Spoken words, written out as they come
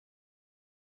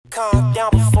Calm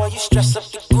down before you stress up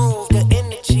the groove. The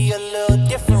energy a little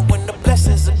different when the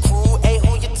blessings accrue. Ain't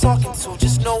who you talking to,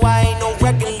 just know I ain't no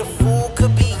regular fool.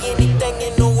 Could be anything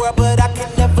in the world, but I can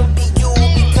never be you.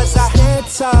 Because I stand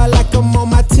tall like I'm on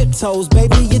my tiptoes.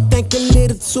 Baby, you think a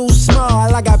little too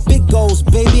small. I got big goals,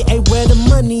 baby, ain't where the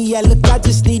money at. Look, I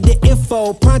just need the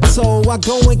info. Pronto, I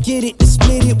go and get it and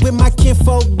split it with my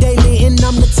kinfolk daily. And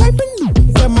I'm the type of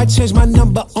that might change my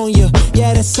number on you.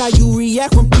 Yeah, that's how you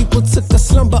react when people took a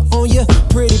slumber on you.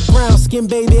 Pretty brown skin,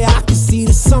 baby, I can see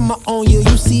the summer on you.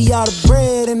 You see all the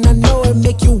bread and I know it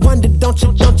make you wonder, don't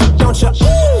you, don't you, don't you?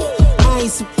 Ooh, I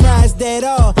ain't surprised at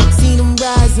all. Seen them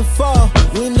rise and fall.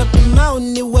 Went up the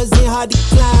mountain, it wasn't hard to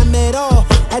climb at all.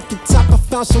 At the top I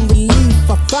found some relief.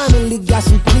 I finally got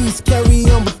some peace. Carry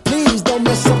on, but please don't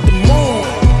mess up the mood.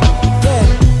 Yeah,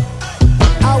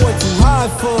 I worked too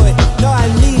hard for it. No, I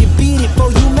need it, beat it,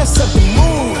 before you mess up the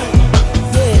mood.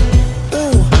 Yeah,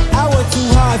 ooh, I worked too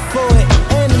hard for it,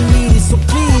 and I need it, so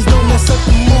please don't mess up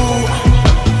the mood.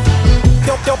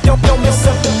 Don't mess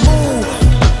up the mood.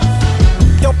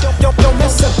 Don't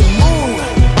mess up the mood.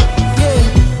 Yeah,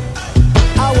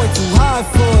 I worked too hard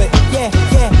for it. Yeah,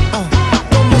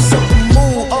 don't mess up the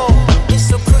mood. Oh, it's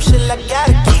so crucial, I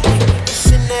gotta keep it.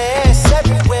 It's in the air, it's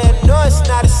everywhere. No, it's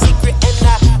not a secret, and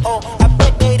I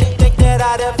bet they didn't think that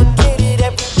I'd ever get it.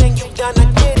 Everything you've done, I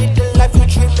did it. The life you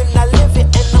dreaming, I live it,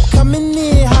 and I'm coming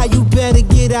in high. You better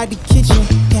get out the kitchen.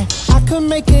 Yeah, I could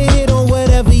make a hit on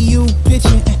whatever you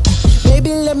pitching.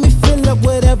 Baby, let me fill up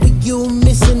whatever you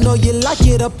missing. Or you like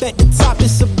it up at the top,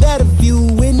 it's a better view,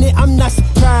 isn't it? I'm not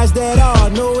surprised at all,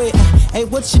 no it ain't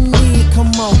what you need,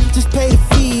 come on, just pay the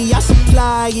fee, I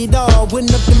supply it all.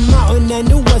 Went up the mountain and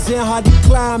it wasn't hard to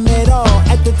climb at all.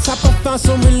 At the top I found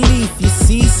some relief, you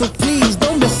see, so please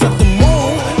don't mess up the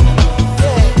mood.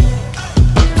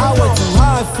 Yeah, I worked too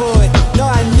hard for it, no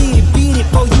I need it, beat it,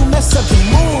 before you mess up the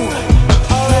mood.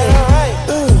 Alright,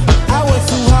 ooh, I worked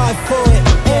too hard for it,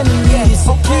 and I need it,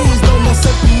 so please don't mess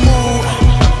up the mood.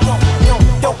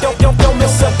 Don't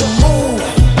mess up the mood.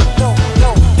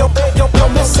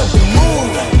 Don't mess up the mood.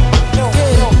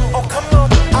 Yeah, oh come on,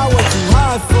 I worked too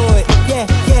hard for it. Yeah,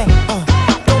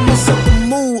 don't mess up the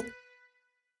mood.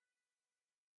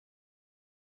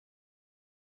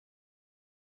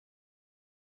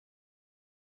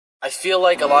 I feel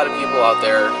like a lot of people out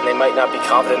there, they might not be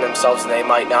confident in themselves and they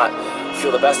might not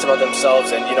feel the best about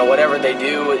themselves, and you know, whatever they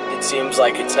do, it seems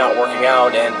like it's not working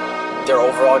out and they're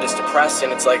overall just depressed,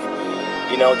 and it's like,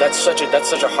 you know, that's such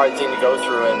a hard thing to go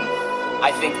through. And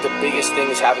I think the biggest thing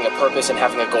is having a purpose and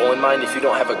having a goal in mind. If you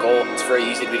don't have a goal, it's very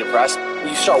easy to be depressed. When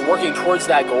you start working towards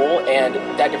that goal and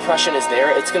that depression is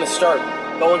there, it's going to start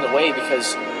going away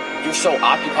because you're so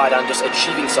occupied on just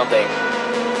achieving something.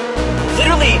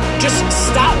 Literally, just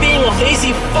stop being a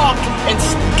lazy fuck and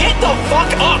get the fuck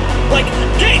up. Like,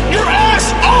 get your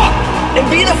ass up and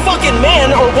be the fucking man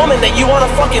or woman that you want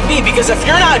to fucking be. Because if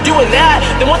you're not doing that,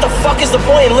 then what the fuck is the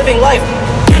point in living life?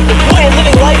 The point in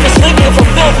living life is living a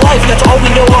fulfilled life. That's all we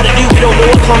know how to do. We don't know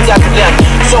what comes after that.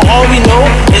 So all we know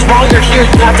is while you're here,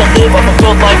 you have to live a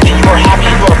fulfilled life that you are happy,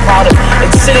 you are proud of.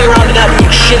 And sitting around and not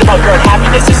doing shit about your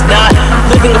unhappiness is not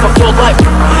living a fulfilled life.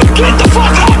 Get the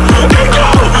fuck up and go!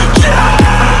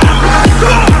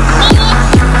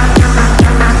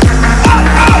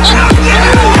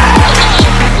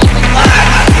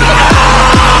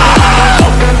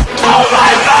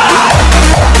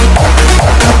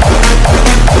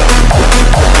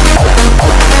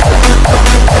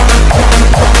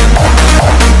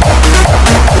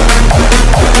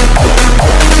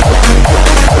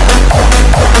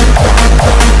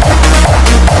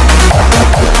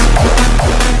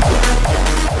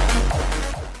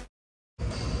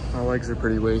 My legs are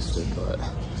pretty wasted, but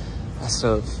I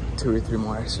still have 2 or 3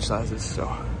 more exercises, so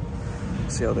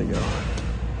see how they go.